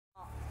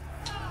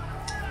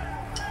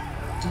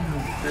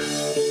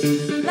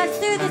Let's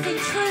do this in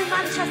true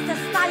Manchester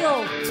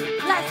style.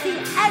 Let's see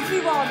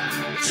everyone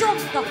jump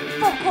the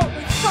fuck up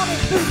with Sonic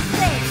Boom 6.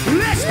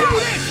 Let's do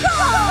this! Go!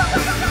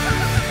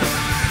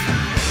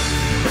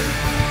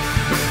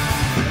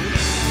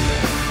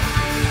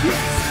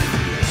 Yes!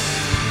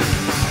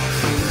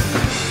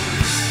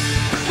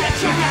 Get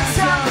your hands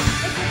up!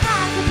 If you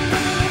find to be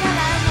living in a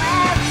land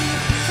where we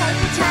take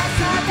a chance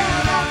to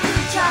build our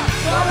future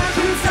for a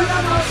future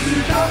of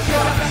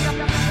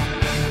multicultural.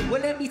 Well,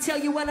 let me tell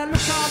you, when I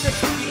look on the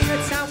street in a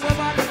town where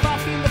I live, I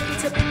feel looking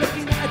to be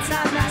looking at a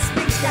town that's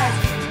mixed as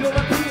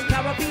European,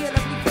 Caribbean, and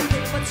everything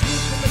in between,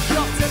 from the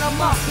shops and a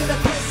mosque to the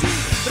cuisine.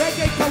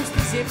 Reggae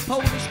posters in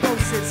Polish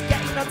grocers,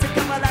 getting on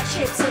together like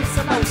chips and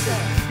samosa.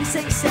 This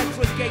ain't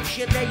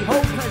segregation, they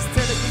hope us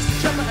to the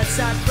beach, jump at a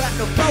side, threat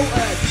no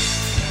voters.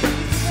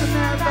 This is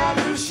a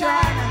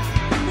revolution.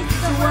 This is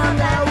the world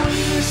that we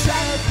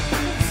shape.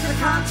 This is a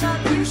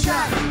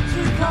contribution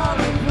to call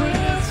it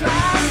Queen's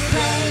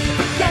Right.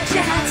 Get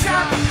your hands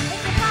up.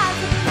 If you're proud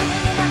to be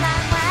living in a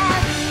land where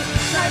we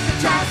take a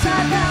chance to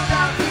build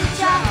our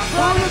future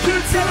All the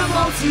kids in a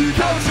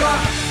multicultural.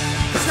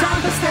 It's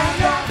time to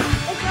stand up.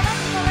 If you're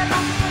ready for a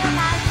life for a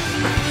life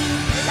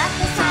we let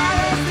the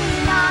sirens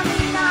lean on.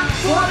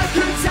 All the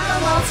kids in a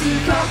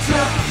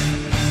multicultural.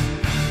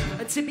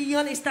 And to be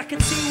honest, I can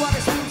see why the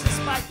schools are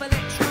spiteful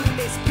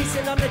extremists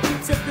pissing on the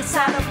chips at the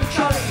side of the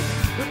trolley.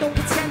 But don't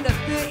pretend that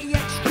 30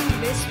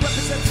 extremists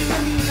represent 2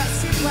 million that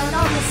sit right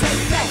on the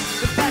same day.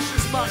 The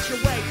fascists march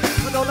away,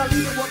 but all I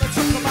really want to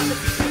talk about the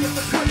decay of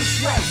the Polish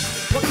way.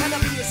 What can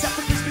I be except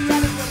for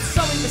Christianity? I'm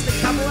sorry, Mr.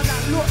 Cameron, I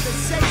look the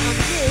same on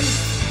me.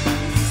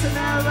 This is an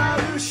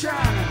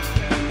evolution.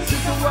 This is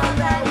the world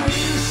that we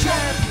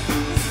share.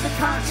 This is the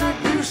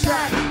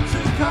contribution to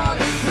call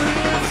it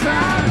Queen's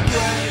Right.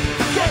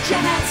 Get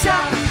your hands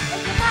up. If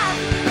you're proud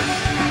to be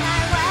living in a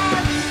land where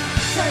we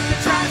take a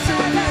chance to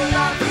build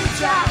our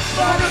future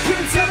For the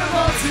kids in a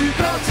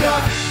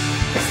multicultural.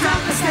 It's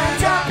time to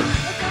stand up.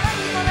 if you're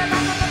ready for a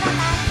life for a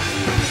life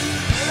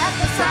we let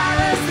the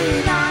sirens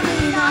lean on.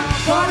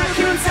 For the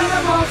kids in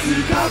a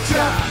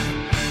multicultural.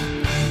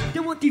 They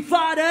won't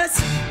divide us,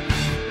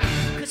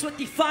 cause what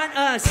define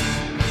us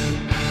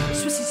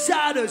is what's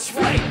inside us.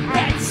 Wait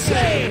and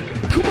see.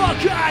 Come on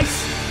guys,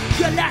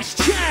 your last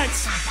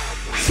chance.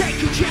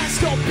 Take a chance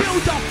to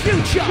build our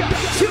future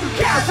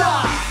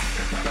together.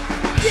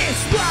 This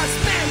was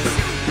meant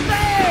to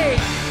be.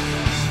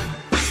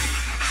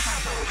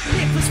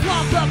 If us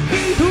rather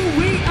be who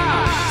we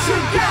are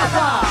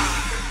together.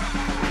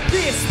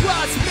 This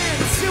was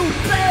meant to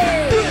be.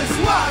 This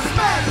was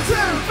meant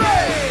to be.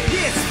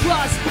 This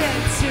was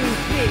meant to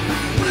be.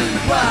 We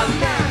were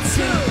meant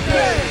to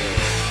be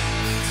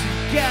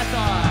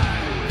together.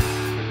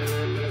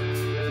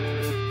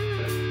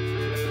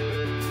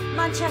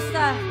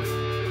 Manchester.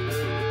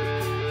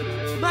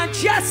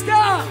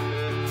 Manchester!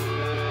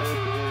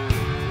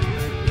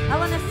 I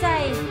want to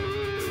say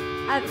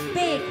a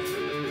big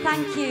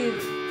thank you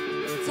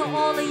to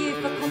all of you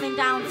for coming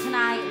down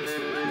tonight.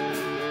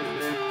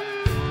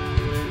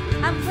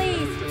 And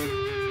please,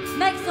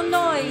 make some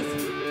noise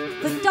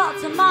for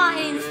Dr.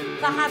 Martens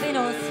for having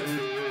us.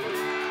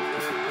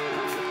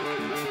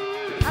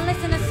 And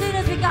listen, as soon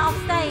as we get off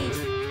stage,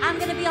 I'm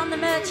going to be on the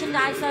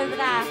merchandise over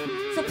there.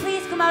 So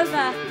please come over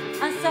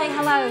and say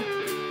hello.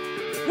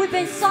 We've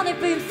been Sonic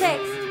Boom 6.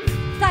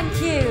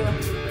 Thank you.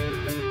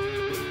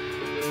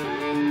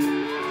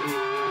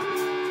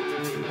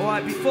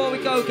 Alright, before we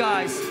go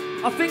guys,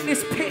 I think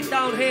this pit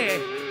down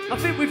here, I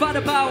think we've had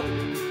about,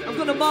 I'm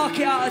going to mark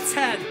it out of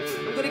 10.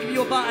 I'm going to give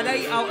you about an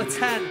 8 out of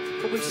 10,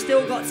 but we've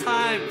still got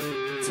time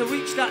to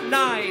reach that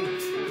 9,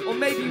 or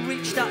maybe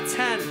reach that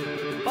 10.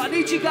 But I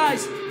need you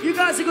guys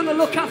are going to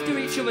look after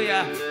each other,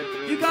 yeah?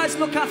 You guys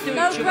look after each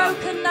other. No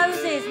broken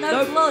noses,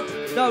 no blood.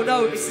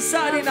 No, it's a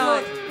Saturday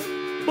night.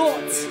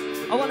 But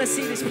I want to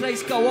see this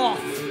place go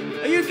off.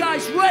 Are you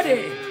guys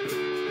ready?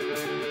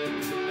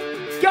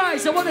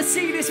 Guys, I want to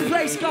see this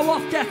place go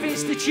off, Deaf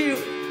Institute.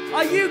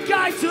 Are you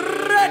guys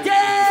ready?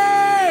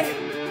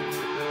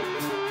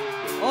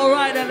 All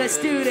right, then let's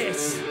do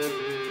this.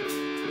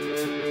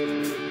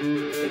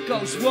 It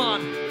goes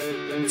 1, 2,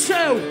 1, 2,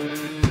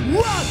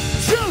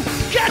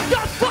 get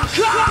the fuck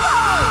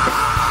out!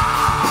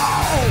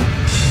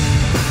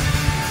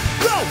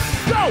 Go,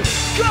 go,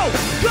 go,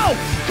 go,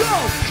 go,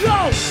 go!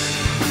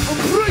 I'm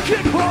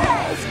breaking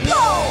balls!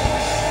 Go!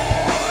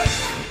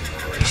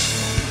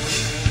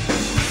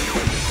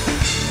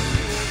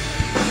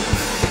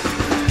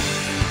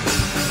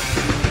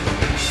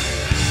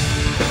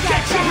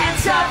 Get your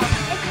hands up!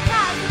 If you're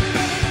proud to be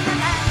living in a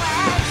land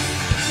where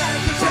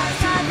take a chance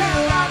to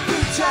build our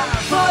future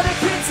For the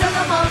kids and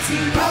the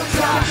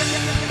multicultural.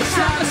 It's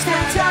time to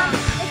stand up.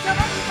 If you're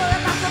ready for a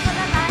battle for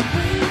the life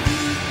we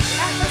lead,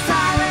 let the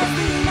sirens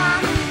lean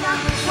on.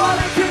 For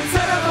the kids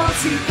and the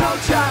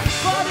multicultural.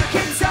 For the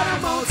kids and the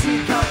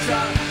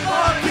multicultural.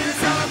 For the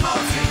kids and the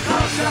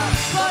multicultural.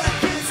 For the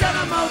kids and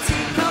the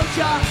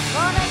multicultural.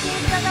 For the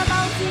kids and the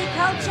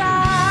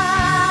multicultural.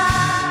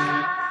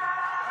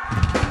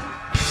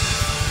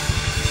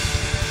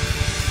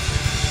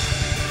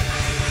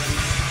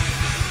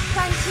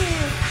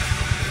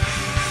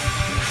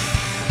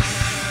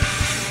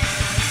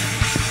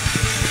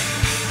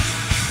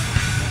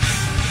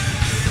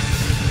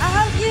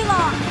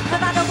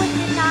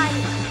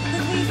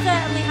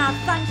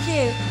 Thank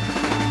you.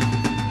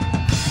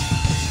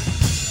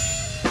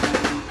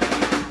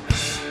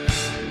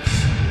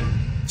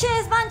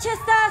 Cheers,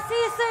 Manchester. See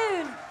you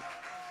soon.